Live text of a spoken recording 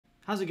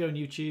How's it going,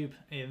 YouTube?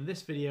 In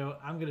this video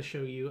I'm going to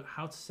show you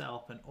how to set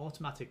up an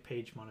automatic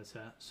page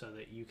monitor so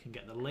that you can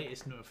get the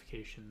latest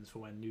notifications for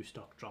when new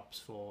stock drops,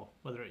 for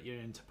whether you're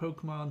into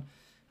Pokemon,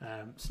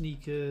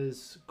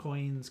 sneakers,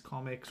 coins,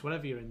 comics,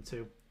 whatever you're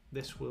into.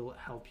 This will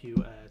help you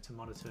to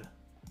monitor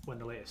when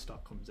the latest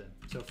stock comes in.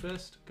 So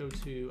first, go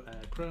to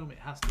Chrome. It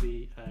has to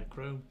be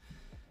Chrome.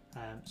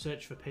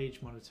 Search for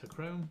Page Monitor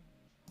Chrome,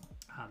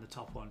 and the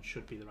top one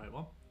should be the right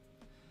one.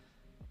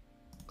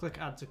 Click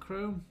Add to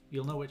Chrome.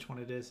 You'll know which one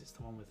it is. It's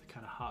the one with the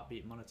kind of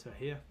heartbeat monitor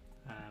here.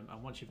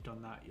 And once you've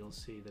done that, you'll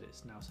see that it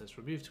now says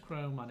Remove to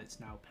Chrome and it's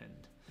now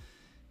pinned.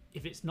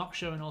 If it's not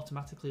showing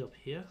automatically up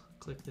here,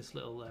 click this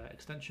little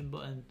extension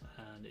button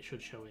and it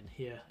should show in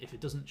here. If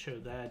it doesn't show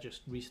there,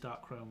 just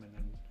restart Chrome and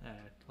then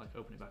like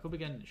open it back up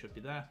again. It should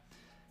be there.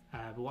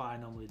 But what I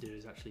normally do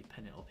is actually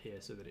pin it up here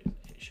so that it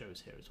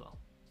shows here as well.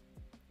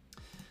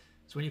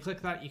 So when you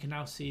click that, you can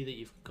now see that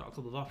you've got a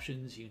couple of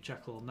options. You can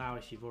check all now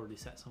if you've already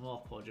set some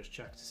up, or just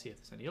check to see if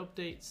there's any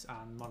updates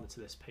and monitor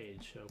this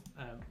page. So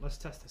let's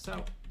test this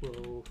out.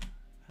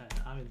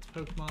 I'm into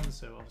Pokemon,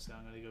 so obviously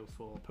I'm going to go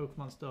for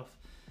Pokemon stuff.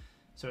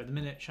 So at the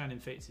minute, Shining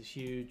Fates is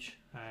huge.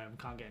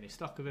 Can't get any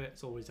stock of it.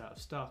 It's always out of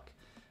stock.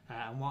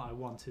 And what I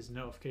want is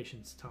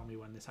notifications to tell me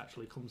when this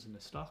actually comes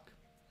into stock.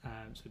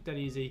 So dead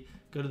easy.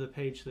 Go to the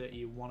page that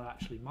you want to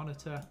actually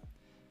monitor.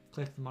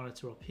 Click the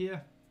monitor up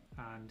here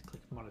and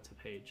click Monitor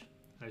Page.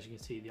 As you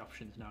can see, the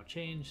options now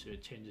change, so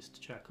it changes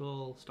to check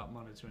all, stop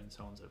monitoring,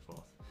 so on and so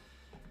forth.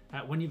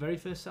 When you very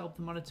first set up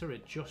the monitor,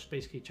 it just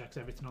basically checks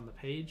everything on the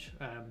page.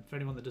 For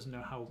anyone that doesn't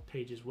know how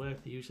pages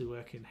work, they usually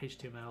work in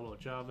HTML or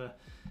Java,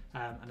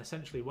 and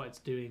essentially what it's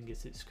doing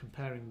is it's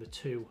comparing the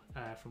two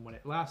from when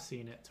it last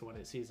seen it to when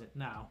it sees it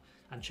now,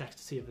 and checks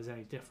to see if there's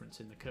any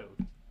difference in the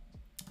code.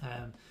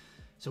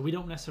 So we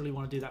don't necessarily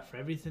want to do that for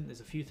everything. There's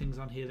a few things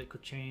on here that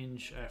could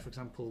change. For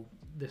example,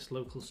 this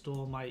local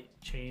store might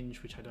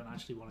change, which I don't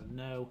actually want to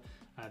know.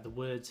 The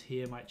words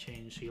here might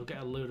change, so you'll get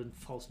a load of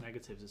false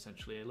negatives,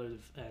 essentially, a load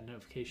of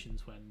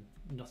notifications when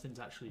nothing's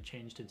actually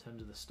changed in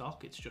terms of the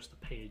stock. It's just the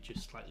page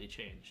is slightly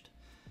changed.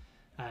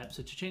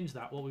 So to change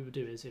that, what we would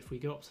do is, if we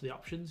go up to the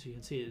options, you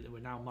can see that we're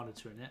now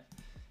monitoring it.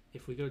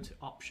 If we go to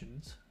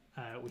options,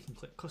 we can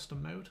click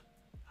custom mode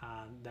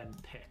and then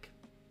pick.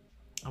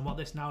 And what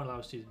this now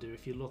allows you to do,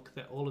 if you look,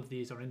 that all of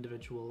these are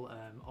individual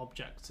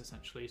objects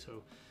essentially,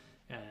 so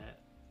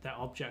they're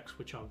objects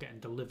which are getting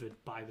delivered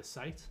by the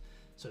site.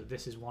 So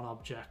this is one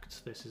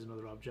object, this is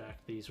another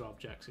object, these are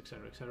objects,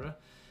 etc, etc.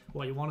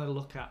 What you want to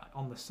look at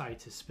on the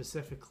site is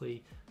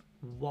specifically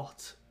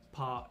what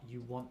part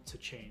you want to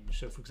change.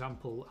 So for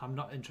example, I'm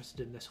not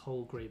interested in this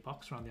whole grey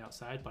box around the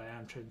outside, but I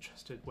am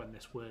interested when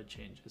this word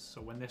changes.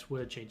 So when this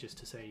word changes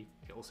to say,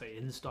 it will say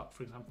in stock,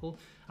 for example,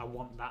 I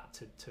want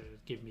that to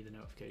give me the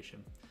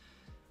notification.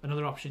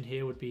 Another option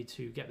here would be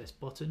to get this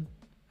button.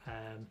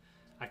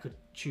 I could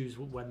choose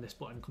when this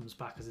button comes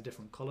back as a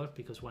different colour,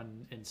 because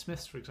when in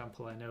Smiths, for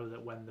example, I know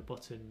that when the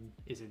button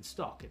is in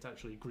stock, it's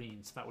actually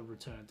green, so that would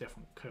return a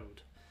different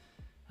code.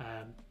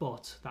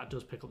 But that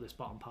does pick up this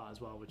bottom part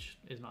as well, which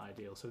is not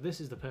ideal. So this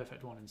is the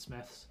perfect one in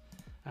Smiths.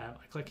 I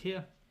click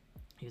here,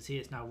 you can see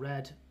it's now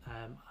red,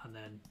 and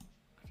then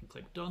I can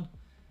click done.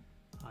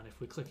 And if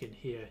we click in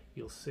here,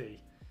 you'll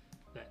see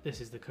that this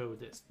is the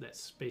code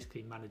that's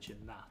basically managing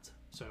that.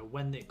 So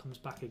when it comes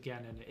back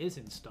again and it is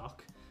in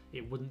stock,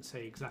 it wouldn't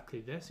say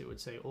exactly this. It would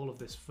say all of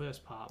this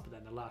first part, but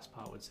then the last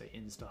part would say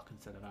in stock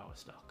instead of out of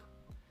stock.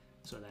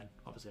 So then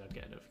obviously I'd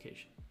get a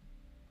notification.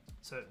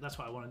 So that's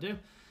what I want to do.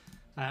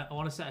 I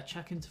want to set a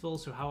check interval,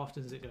 so how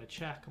often is it going to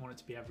check? I want it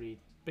to be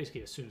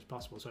basically as soon as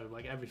possible, so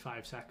like every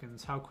 5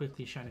 seconds. How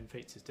quickly Shining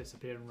Fates is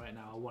disappearing right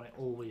now, I want it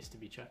always to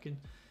be checking.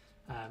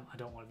 I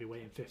don't want to be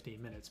waiting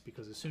 15 minutes,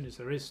 because as soon as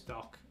there is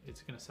stock,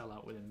 it's going to sell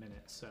out within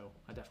minutes, so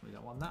I definitely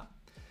don't want that.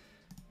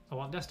 I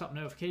want desktop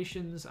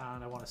notifications,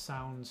 and I want a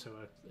sound, so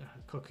a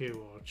cuckoo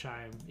or a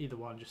chime, either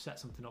one, just set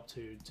something up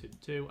to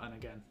do, and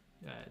again,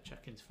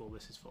 check interval,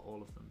 this is for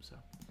all of them. So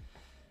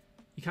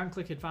you can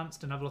click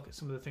advanced and have a look at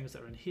some of the things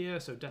that are in here.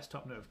 So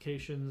desktop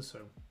notifications, so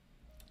do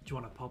you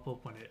want to pop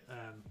up when it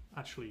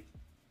actually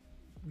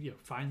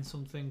finds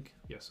something,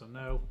 yes or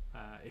no?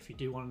 If you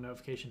do want a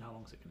notification, how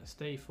long is it going to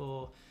stay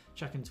for?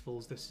 Check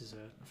intervals, this is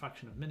a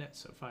fraction of minutes,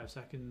 so 5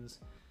 seconds.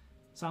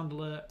 Sound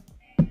alert,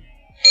 so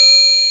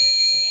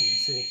as you can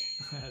see,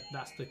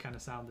 that's the kind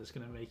of sound that's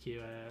going to make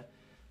you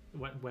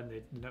when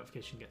the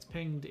notification gets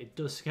pinged. It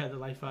does scare the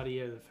life out of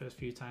you the first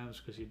few times,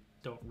 because you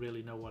don't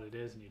really know what it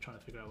is and you're trying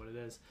to figure out what it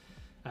is.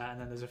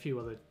 And then there's a few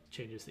other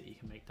changes that you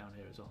can make down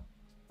here as well.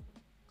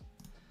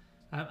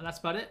 And that's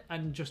about it,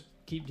 and just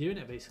keep doing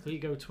it basically.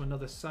 Go to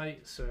another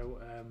site, so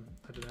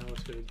I don't know,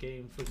 let's go to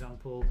game for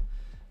example.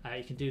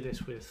 You can do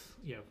this with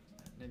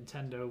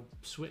Nintendo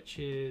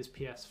Switches,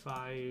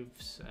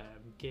 PS5s,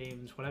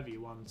 games, whatever you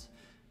want.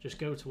 Just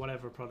go to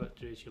whatever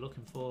product it is you're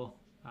looking for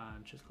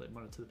and just click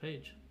monitor the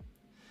page.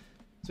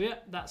 So yeah,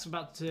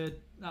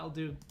 that'll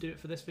do it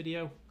for this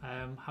video.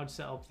 How to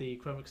set up the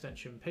Chrome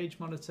extension page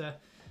monitor.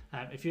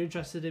 If you're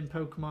interested in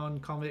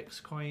Pokemon, comics,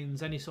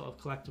 coins, any sort of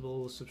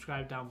collectibles,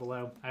 subscribe down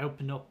below. I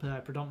open up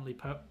predominantly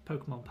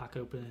Pokemon pack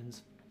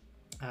openings.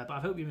 But I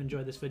hope you've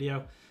enjoyed this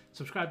video.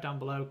 Subscribe down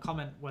below,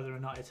 comment whether or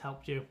not it's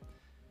helped you,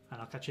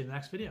 and I'll catch you in the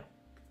next video.